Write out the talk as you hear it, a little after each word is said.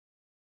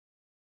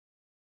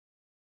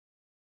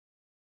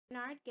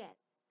Bernard Getz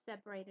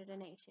separated a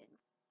nation,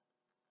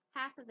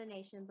 half of the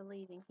nation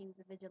believing he was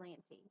a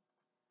vigilante,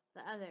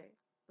 the other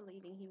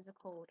believing he was a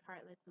cold,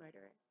 heartless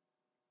murderer.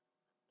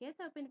 Getz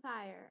opened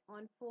fire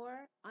on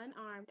 4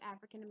 unarmed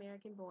African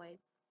American boys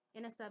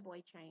in a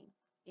subway train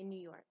in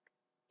New York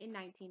in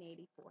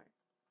 1984.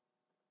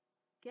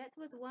 Getz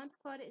was once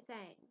quoted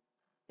saying,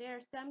 "There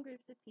are some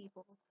groups of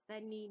people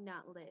that need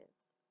not live,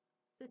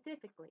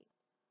 specifically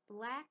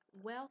black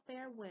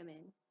welfare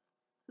women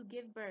who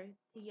give birth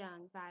to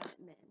young violent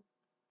men."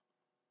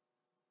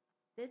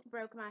 This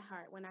broke my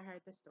heart when I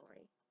heard the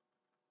story.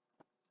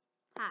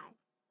 Hi,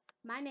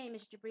 my name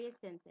is Jabria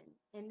Stinson,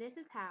 and this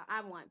is how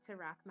I want to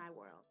rock my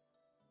world.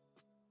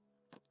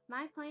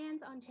 My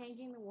plans on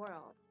changing the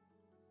world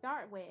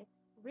start with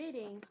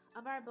ridding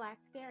of our black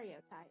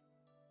stereotypes.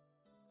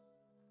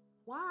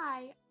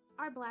 Why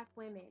are black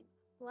women,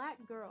 black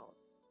girls,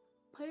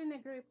 put in a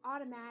group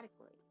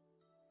automatically?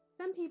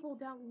 Some people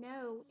don't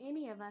know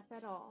any of us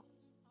at all,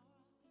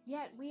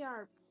 yet we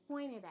are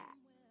pointed at,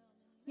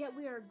 yet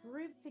we are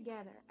grouped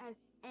together as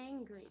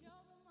angry,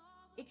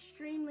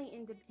 extremely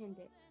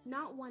independent,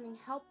 not wanting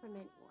help from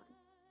anyone,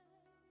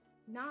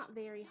 not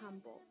very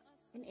humble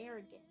and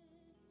arrogant.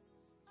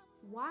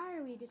 Why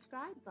are we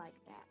described like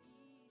that?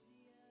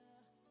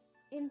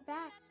 In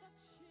fact,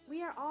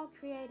 we are all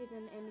created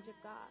in the image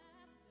of God,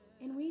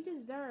 and we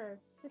deserve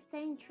the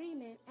same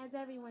treatment as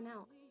everyone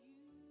else,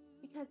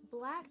 because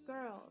black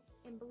girls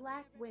and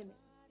black women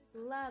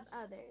love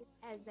others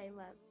as they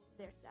love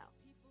themselves.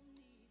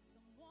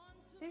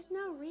 There's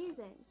no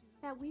reason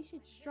that we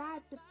should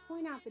strive to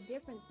point out the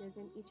differences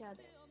in each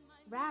other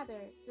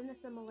rather than the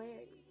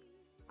similarities.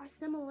 Our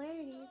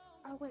similarities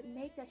are what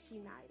make us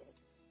united.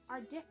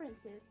 Our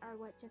differences are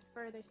what just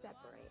further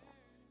separate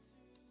us.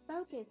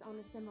 Focus on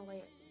the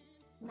similarities,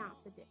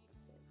 not the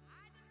differences.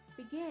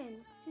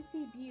 Begin to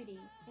see beauty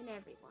in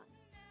everyone.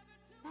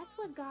 That's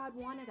what God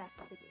wanted us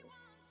to do.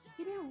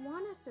 He didn't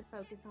want us to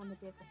focus on the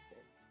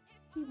differences.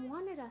 He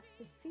wanted us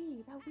to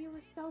see that we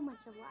were so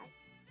much alike.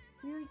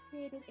 We were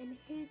created in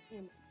His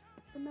image,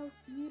 the most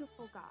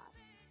beautiful God.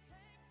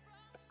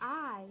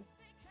 I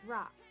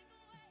rock.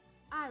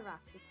 I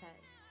rock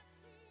because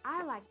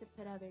I like to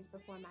put others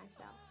before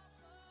myself.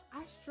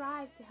 I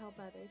strive to help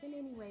others in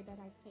any way that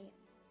I can.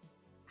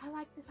 I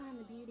like to find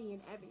the beauty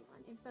in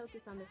everyone and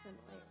focus on the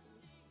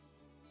similarities.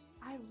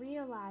 I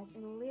realize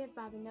and live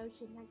by the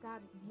notion that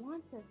God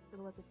wants us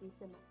to look at these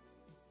similarities.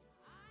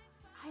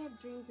 I have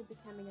dreams of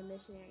becoming a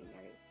missionary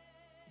nurse,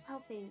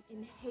 helping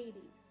in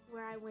Haiti,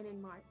 where I went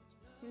in March,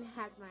 and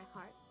has my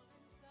heart.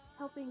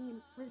 Helping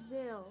in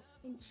Brazil,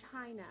 in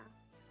China,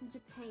 in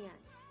Japan,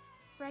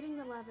 spreading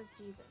the love of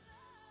Jesus,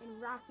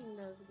 and rocking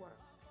those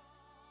worlds.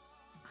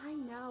 I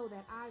know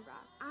that I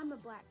rock. I'm a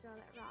black girl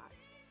that rocks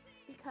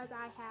because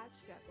I have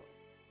struggled.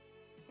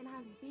 And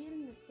I've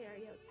beaten the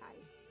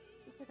stereotype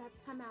because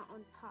I've come out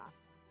on top.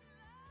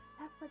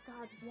 That's what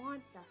God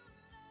wants us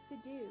to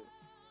do.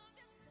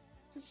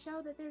 To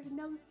show that there's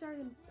no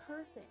certain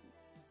person.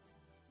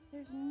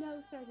 There's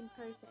no certain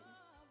person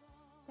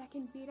that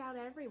can beat out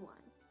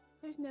everyone.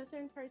 There's no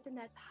certain person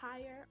that's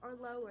higher or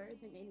lower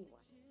than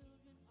anyone.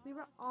 We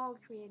were all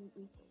created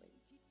equally.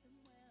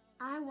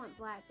 I want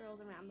black girls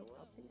around the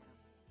world to know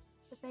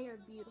that they are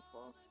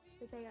beautiful,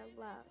 that they are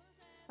loved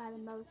by the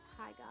Most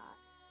High God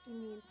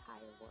in the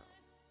entire world.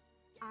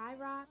 I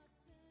rock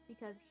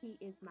because He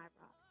is my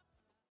rock.